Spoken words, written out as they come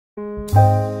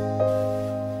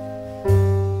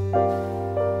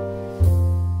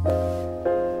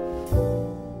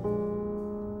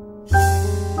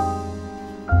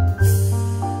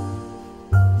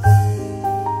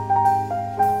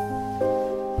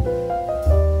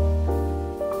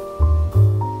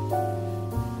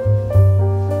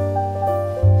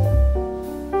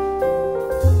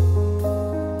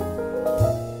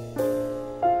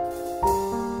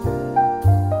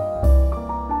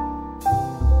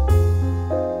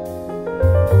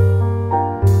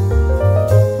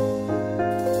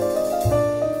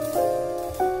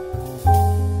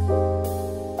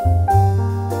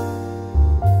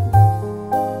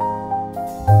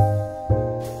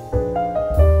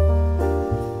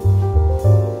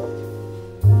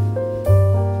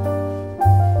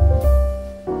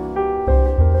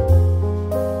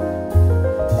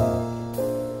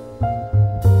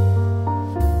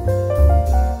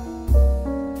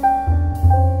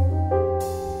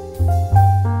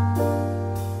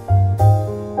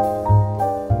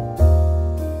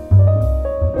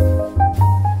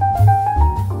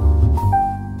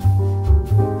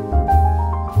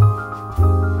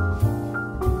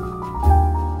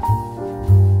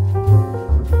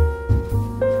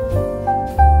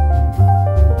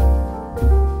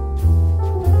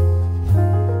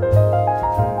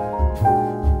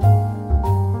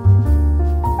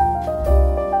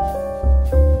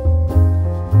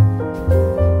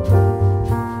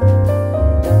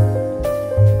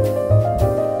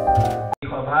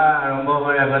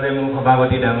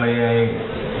সভাপতি ডাঙৰীয়াই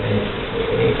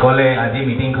ক'লে আজি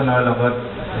মিটিংখনৰ লগত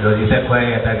ৰজিতে খুৱাই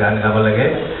এটা গান গাব লাগে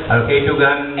আৰু সেইটো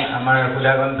গান আমাৰ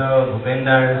সুধাকণ্ঠ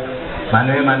ভূপেন্দাৰ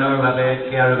মানুহে মানুহৰ বাবে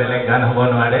আৰু বেলেগ গান হ'ব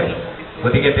নোৱাৰে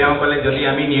গতিকে তেওঁ ক'লে যদি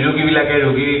আমি নিৰোগীবিলাকে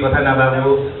ৰোগীৰ কথা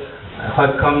নাভাবোঁ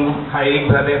সক্ষম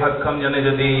শাৰীৰিকভাৱে সক্ষমজনে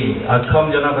যদি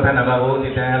অক্ষমজনৰ কথা নাভাবোঁ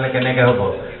তেতিয়াহ'লে কেনেকৈ হ'ব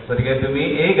গতিকে তুমি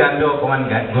এই গানটো অকণমান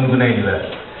গুণগুণাই দিবা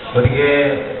গতিকে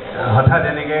হঠাৎ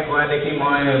এনেকৈ কোৱা দেখি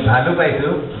মই ভালো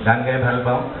পাইছোঁ গান গাই ভাল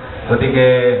পাওঁ গতিকে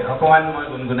অকণমান মই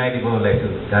গুণগুণাই দিব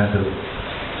ওলাইছোঁ গানটো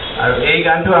আৰু এই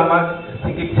গানটো আমাক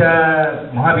চিকিৎসা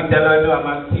মহাবিদ্যালয়তো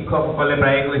আমাক শিক্ষকসকলে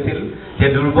প্ৰায়ে কৈছিল যে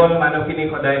দুৰ্বল মানুহখিনিক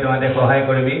সদায় তহঁতে সহায়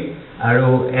কৰিবি আৰু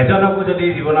এজনকো যদি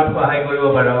জীৱনত সহায় কৰিব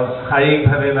পাৰ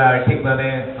শাৰীৰিকভাৱে বা আৰ্থিকভাৱে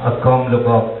অক্ষম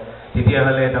লোকক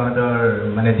তেতিয়াহ'লে তহঁতৰ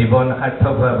মানে জীৱন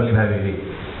সাৰ্থক হোৱা বুলি ভাবিবি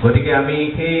গতিকে আমি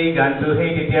সেই গানটো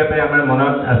সেই তেতিয়াৰ পৰাই আমাৰ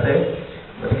মনত আছে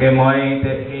গতিকে মই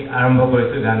আৰম্ভ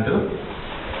কৰিছোঁ গানটো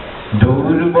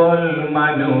দুৰ্বল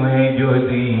মানুহে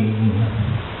যদি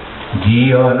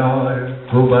জীৱনৰ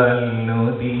কোবাল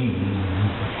নদী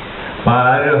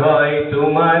পাৰ হয়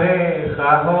তোমাৰে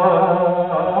সাহস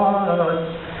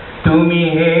তুমি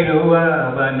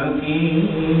হেৰুৱাবানো কি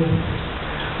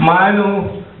মানুহ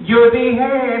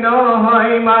যদিহে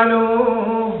নহয় মানুহ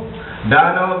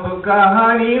দানৱ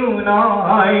কাহানিও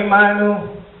নহয় মানুহ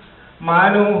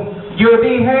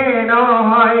যদিহে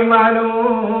নহয়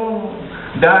মানুহ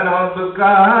দানৱ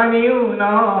কাহানিও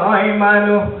নহয়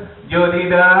মানুহ যদি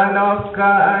দানৱ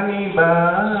কাহানি বা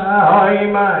হয়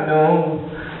মানুহ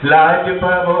লাজ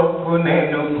পাব কোনে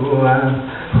নোকোৱা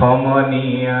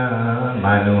সমনীয়া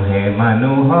মানুহে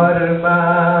মানুহৰ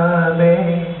বাবে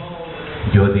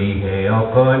যদিহে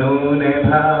অকণো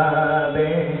নেভাবে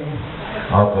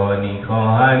অকণি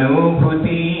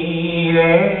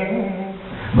সহানুভূতিৰে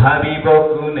ভাবিব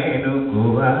কোনে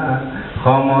নোকোৱা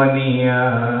সমনীয়া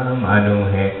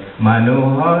মানুহে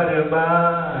মানুহৰ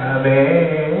বাবে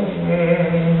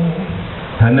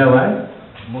ধন্যবাদ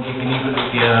মোক এইখিনি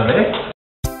দিয়াৰ বাবে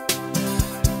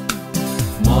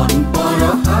মন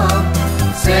পৰহা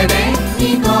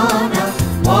চেৰেঙি গনা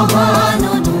মহান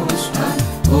অনুষ্ঠান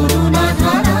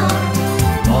কৰোণাধাৰা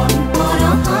মন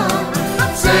পৰহা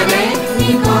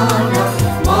চেৰেঙি গনা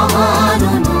মহান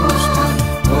অনুষ্ঠান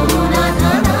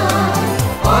কৰোণাধাৰা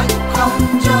অক্ষম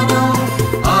জন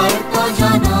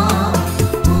আৰ্তজন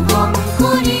সুগম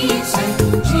কৰিছে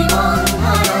জীৱন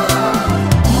ধাৰা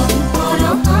মন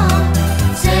পৰহা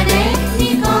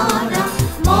চেৰেঙি গনা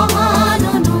মহান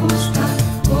অনুষ্ঠান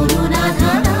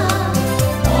কৰোণাধাৰা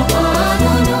মহান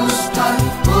অনুষ্ঠান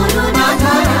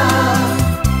কৰোণাধাৰা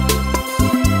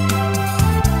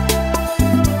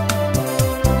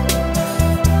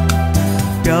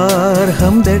प्यार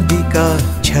हमदर्दी का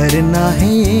झरना है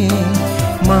ये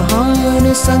महान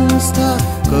संस्था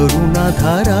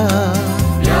करुणाधारा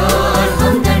प्यार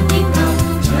हमदर्दी का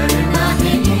झरना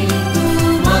है ये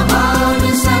महान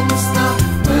संस्था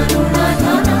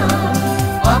करुणाधारा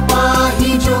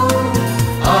अपाहिजों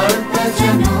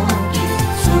आर्तजनों की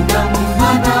सुगम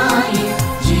बनाए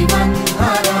जीवन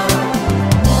धारा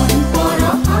मन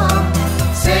परोहा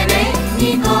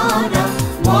सेरेंगी गौरा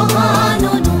महान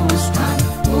অনুষ্ঠান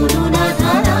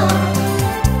करुणाधारा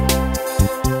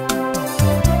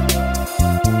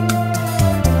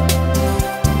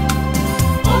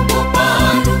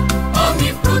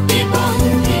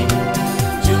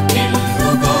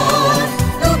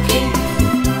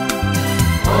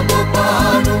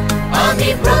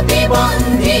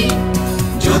বন্ধি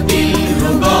জটিল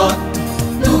ৰোগত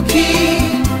দুখী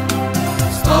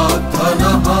স্তব্ধ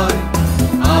নহয়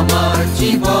আমাৰ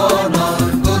জীৱনৰ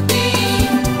গতি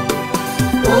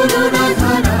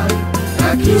কৰোণাধাৰাই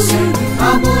ৰাখিছে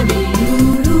আমনি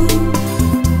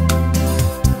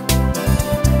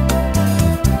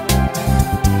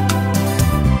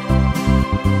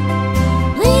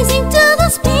Pleasing to the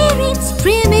spirits,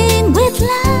 brimming with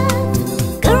love.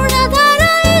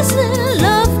 Karunadhara is the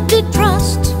love to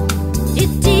trust.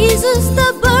 It eases the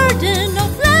burden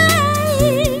of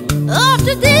life. Of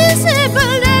the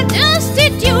disabled and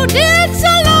destitute, it's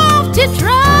a love to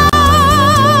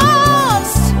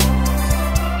trust.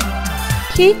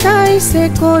 শিকাইছে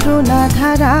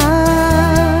করুণাধারা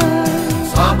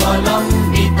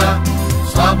স্বাৱলম্বিতা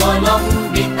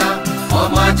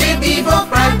সমাজে দিব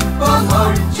প্ৰাপ্য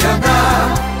মৰ্যাদা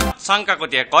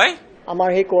সংকাকতীয়ে কয় আমাৰ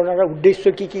সেই কৰোণাৰ উদ্দেশ্য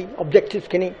কি কি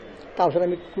অবজেক্টিভছখিনি তাৰপিছত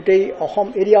আমি গোটেই অসম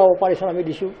এৰিয়া অপাৰেশ্যন আমি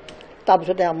দিছোঁ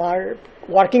তাৰপিছতে আমাৰ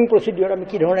ৱাৰ্কিং প্ৰচিডিঅ'ৰ আমি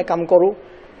কি ধৰণে কাম কৰোঁ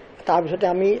তাৰপিছতে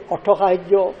আমি অৰ্থ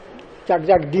সাহায্য যাক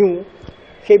যাক দিওঁ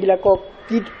সেইবিলাকক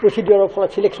কি প্ৰচিডিঅ'ৰৰ ফলত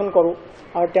চিলেকশ্যন কৰোঁ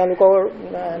আৰু তেওঁলোকৰ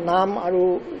নাম আৰু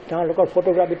তেওঁলোকৰ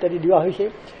ফটোগ্ৰাফ ইত্যাদি দিয়া হৈছে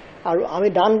আৰু আমি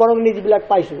দান বৰঙণি যিবিলাক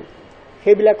পাইছোঁ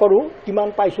সেইবিলাকৰো কিমান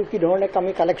পাইছোঁ কি ধৰণে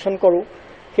আমি কালেকশ্যন কৰোঁ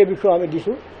সেই বিষয়ে আমি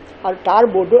দিছোঁ আৰু তাৰ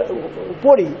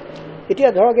উপৰি এতিয়া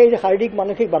ধৰক এই যে শাৰীৰিক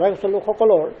মানসিক বাধাগ্ৰস্ত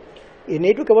লোকসকলৰ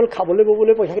এনেইতো কেৱল খাবলৈ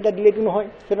ববলৈ পইচাকেইটা দিলেইতো নহয়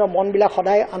সিহঁতৰ মনবিলাক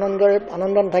সদায়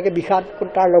আনন্দ নাথাকে বিষাদ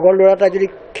তাৰ লগৰ ল'ৰা এটা যদি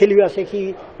খেলি আছে সি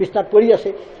বিছনাত পৰি আছে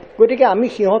গতিকে আমি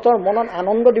সিহঁতৰ মনত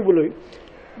আনন্দ দিবলৈ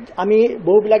আমি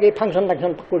বহুবিলাক এই ফাংচন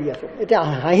কৰি আছোঁ এতিয়া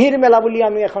হাঁহিৰ মেলা বুলি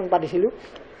আমি এখন পাতিছিলোঁ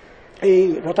এই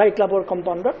ৰটাৰী ক্লাবৰ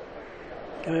কম্পাউণ্ডত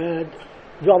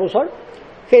যোৱা বছৰ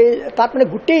সেই তাত মানে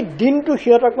গোটেই দিনটো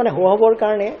সিহঁতক মানে হুৱাবৰ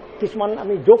কাৰণে কিছুমান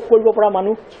আমি যোগ কৰিব পৰা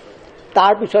মানুহ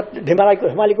তাৰপিছত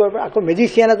ধেমালি কৰিব পৰা আকৌ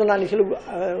মেজিচিয়ান এজন আনিছিলোঁ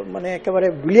মানে একেবাৰে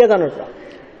বুলিয়াজানৰ পৰা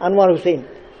আনোৱাৰ হুছেইন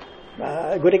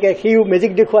গতিকে সিও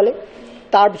মেজিক দেখুৱালে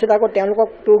তাৰপিছত আকৌ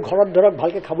তেওঁলোককতো ঘৰত ধৰক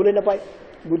ভালকৈ খাবলৈ নাপায়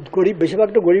গৰীব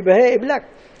বেছিভাগতো গৰীবহে এইবিলাক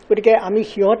গতিকে আমি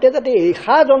সিহঁতে যাতে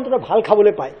এইষা যন্ত্ৰ ভাল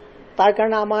খাবলৈ পায় তাৰ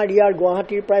কাৰণে আমাৰ ইয়াৰ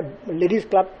গুৱাহাটীৰ প্ৰায় লেডিজ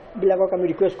ক্লাববিলাকক আমি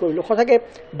ৰিকুৱেষ্ট কৰিলোঁ সঁচাকৈ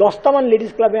 10টামান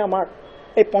লেডিজ ক্লাবে আমাক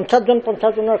এই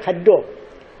 50জনৰ খাদ্য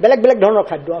বেলেগ বেলেগ ধৰণৰ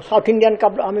খাদ্য সাউথ ইণ্ডিয়ান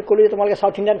ক্লাব আমি ক'লোঁ যে তোমালোকে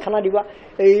সাউথ ইণ্ডিয়ান খানা দিবা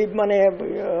এই মানে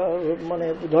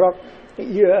ধৰক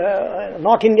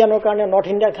নৰ্থ ইণ্ডিয়ানৰ কাৰণে নৰ্থ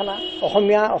ইণ্ডিয়ান খানা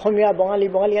অসমীয়া বঙালী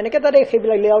এনেকৈ তাতে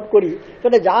সেইবিলাক লে আউট কৰি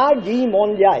যাতে যাৰ যি মন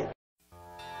যায়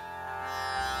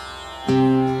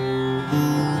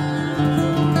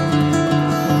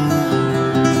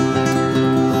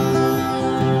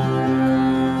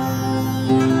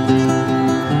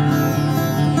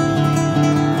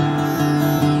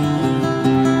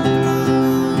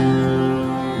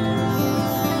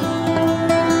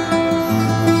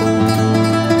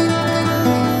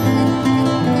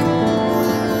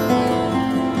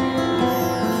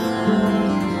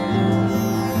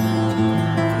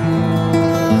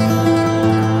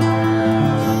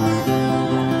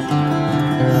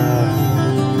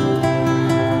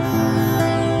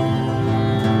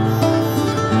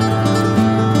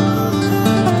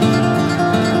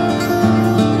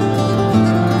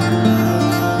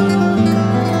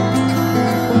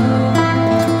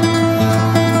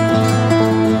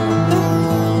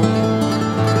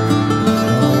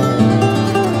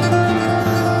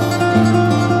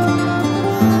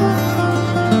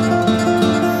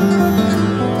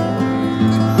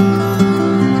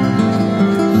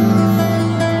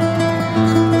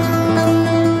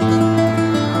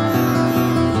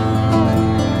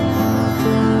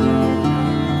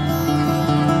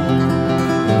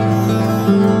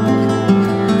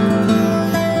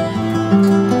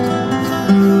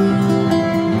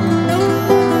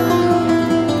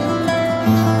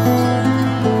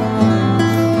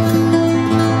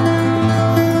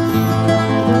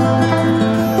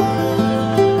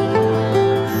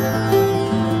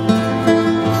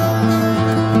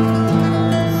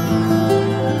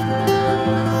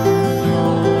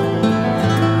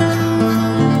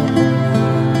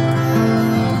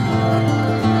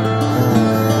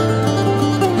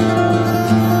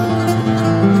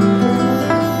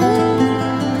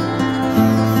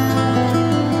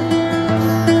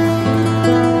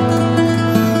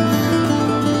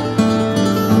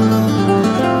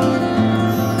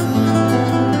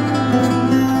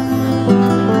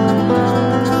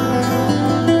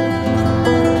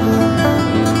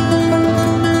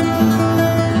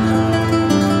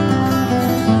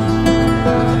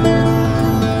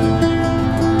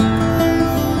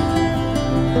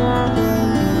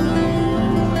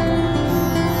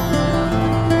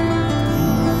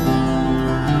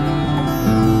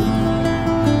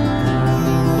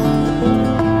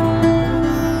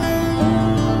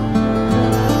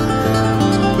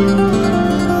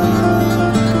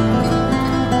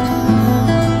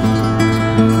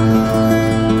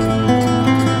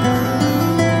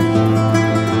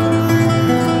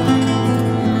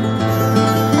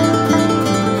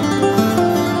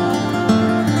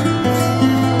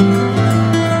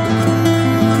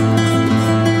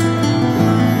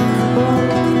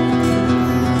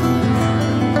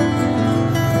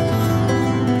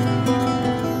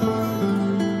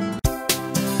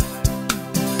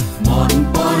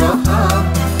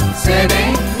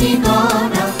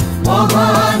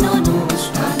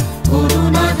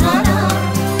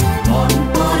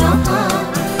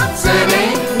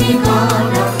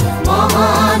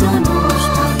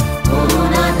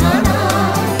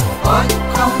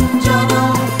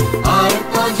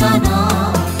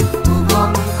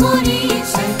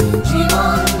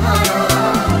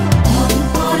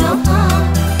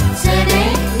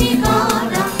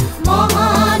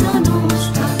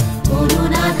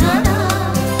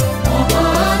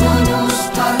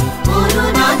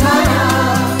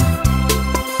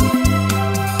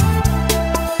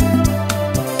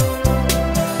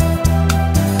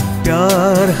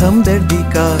प्यार हमदर्दी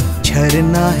का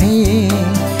झरना है ये,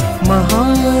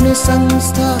 महान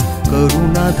संस्था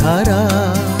करुणाधारा।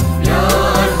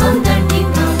 प्यार हमदर्दी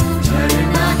का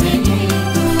झरना है ये,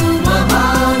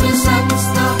 महान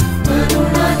संस्था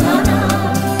करुणाधारा।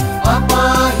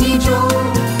 अपाहिजो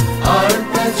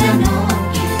अर्थजनों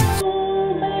की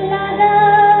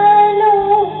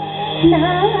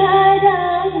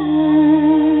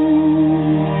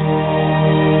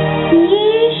ये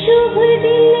शुभ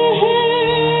दिन है,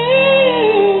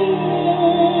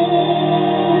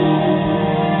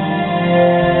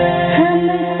 हम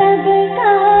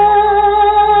सबका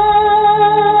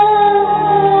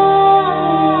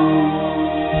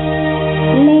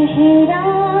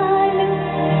लहरान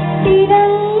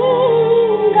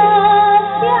तिरंगा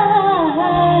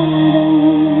प्यारा,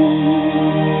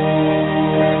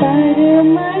 पर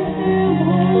मत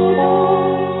भूलो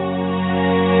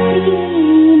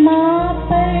सीमा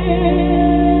पर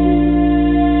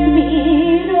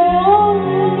वीरों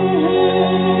ने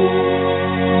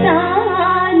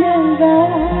प्राण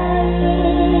गंवाए।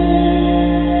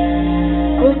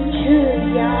 कुछ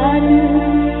याद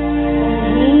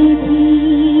उन्हें भी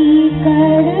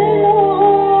कर लो,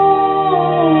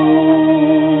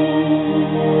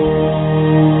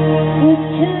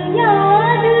 कुछ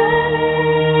याद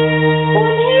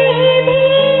उन्हें भी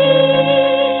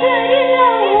कर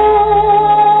लो,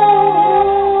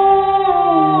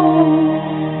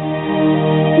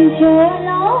 जो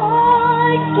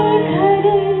लौट के घर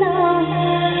ना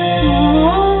आए,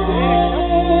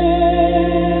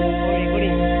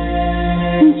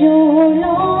 जो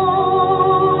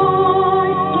लौट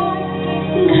के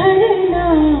घर ना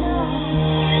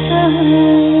आए।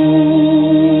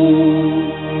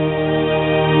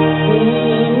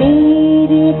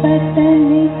 मेरे वतन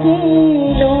के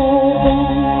लोगों,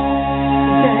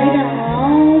 जरा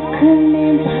आँख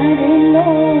में भर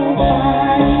लो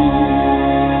पानी,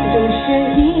 जो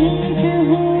शहीद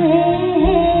हुए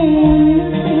हैं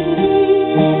उनकी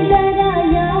जरा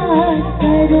याद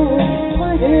करो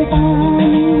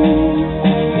कुर्बानी।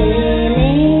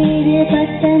 मेरे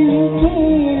वतन के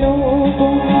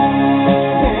लोगों,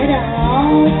 जरा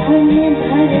आँख में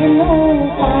भर लो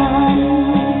पानी,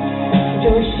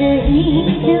 जो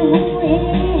शहीद हुए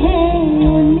हैं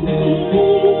उनकी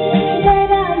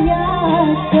जरा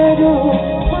याद करो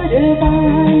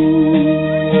कुर्बानी।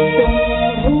 तुम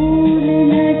भूल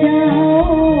न जाओ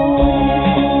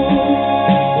उनको,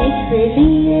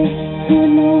 इसलिए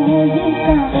सुनो ये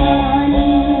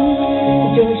कहानी,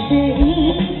 जो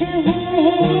शहीद हुए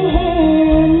हैं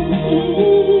उनकी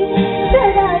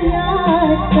जरा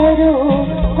याद करो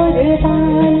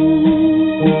कुर्बानी।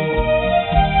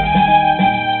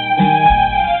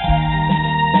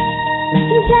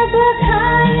 जब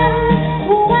घायल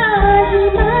हुआ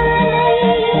हिमालय,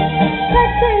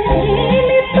 खतरे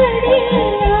में पड़ी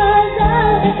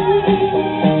आजादी,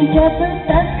 जब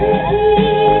तक थी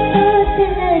सांस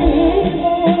लड़े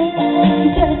वो,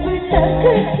 जब तक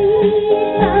थी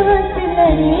सांस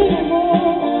लड़े वो,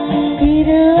 फिर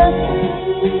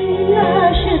अपनी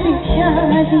लाश बिछा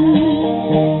दी,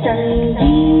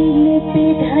 संगीन पे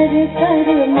धर कर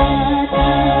माथा,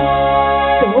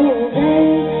 सो गए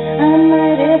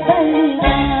अमर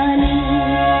बलिदानी,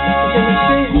 जो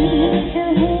शहीद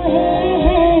हुए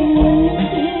हैं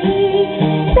उनकी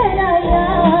जरा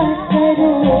याद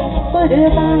करो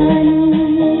कुर्बानी।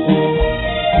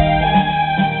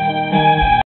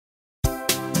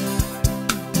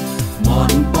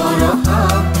 মন পৰশা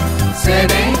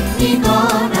চেৰেঙি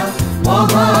গৰা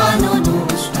মহান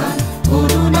অনুষ্ঠান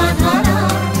কৰুণাধাৰা।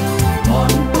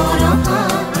 মন পৰশা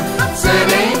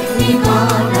চেৰেঙি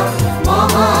গৰা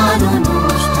মহান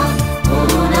অনুষ্ঠান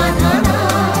কৰুণাধাৰা।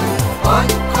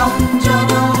 অক্ষম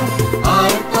জন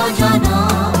আৰ্তজন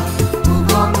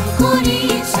সুগম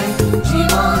কৰিছে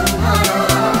জীৱন ধাৰা।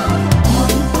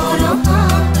 মন পৰশা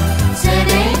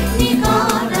চেৰেঙি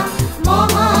গৰা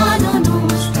মহান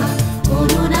অনুষ্ঠান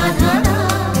কৰুণাধাৰা।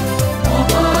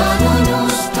 মহান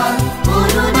অনুষ্ঠান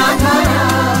কৰুণাধাৰা।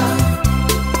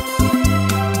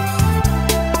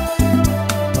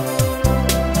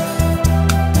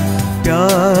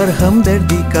 प्यार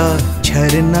हमदर्दी का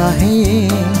झरना है ये,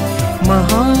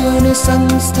 महान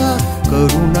संस्था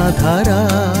करुणाधारा।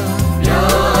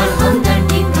 प्यार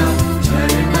हमदर्दी का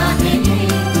झरना है ये,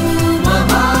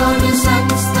 महान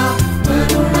संस्था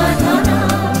करुणाधारा।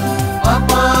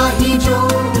 अपाहिजो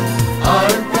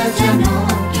अर्थजनों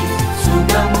की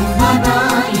सुगम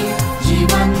बनाई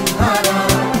जीवन धारा।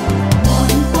 मन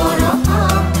परशा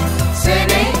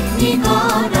सेरेंगी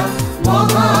गरा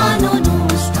महान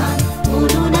অনুষ্ঠান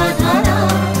करुणाधारा।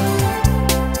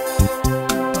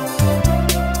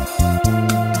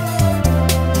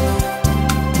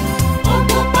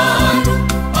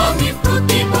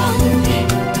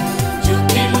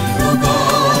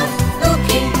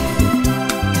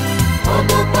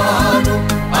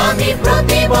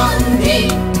 বন্ধি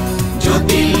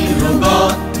জটিল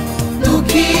ৰোগত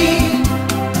দুখী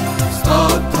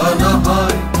স্তব্ধ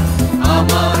নহয়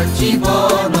আমাৰ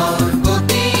জীৱনৰ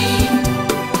গতি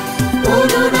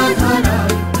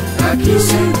কৰুণাধাৰাই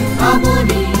ৰাখিছে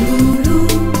আমনি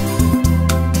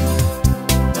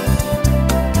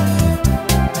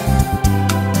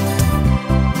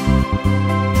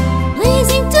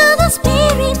Pleasing to the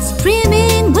spirits,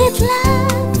 brimming with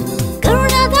love.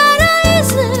 Karunadhara is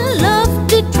a love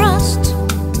to trust.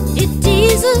 It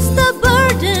eases the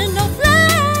burden of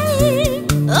life.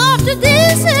 Of the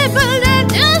disabled and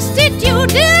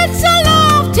destitute, it's a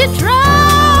love to trust.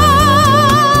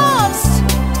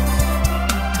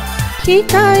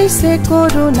 শিকাইছে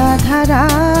করুণাধারা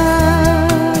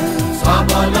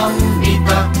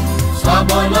স্বাৱলম্বিতা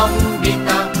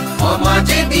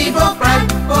সমাজে দিব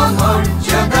প্ৰাপ্য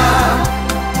মৰ্যাদা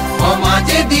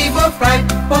সমাজে দিব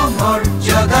প্ৰাপ্য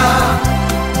মৰ্যাদা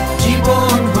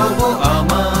জীৱন হ'ব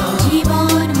আমাৰ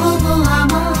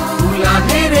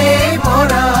উলাহেৰে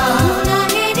ভৰা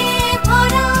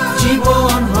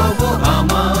জীৱন হ'ব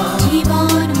আমাৰ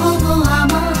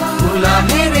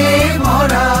উলাহেৰে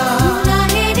ভৰা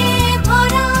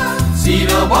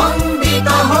চিৰবন্দিত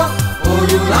হওক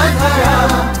অৰুণাধাৰা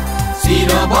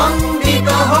চিৰবন্দিত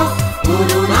হওক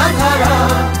অৰুণাধাৰা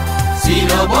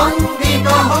চিৰবন্দিত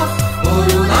হওক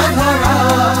অৰুণাধাৰা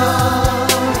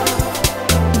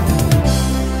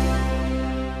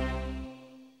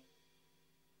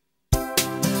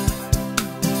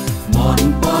মন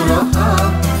পৰশা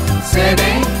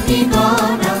চেনেহী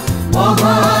কৰা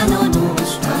মহান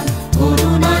অনুষ্ঠান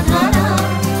অৰুণাধাৰা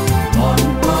মন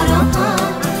পৰশা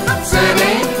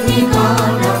চেনেহী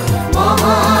কৰা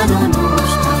মহান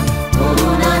অনুষ্ঠান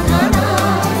অৰুণাধাৰা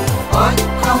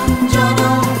অক্ষম জন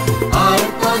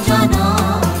আৰ্তজন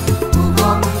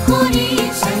সুগম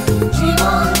কৰিছে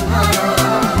জীৱন ধাৰা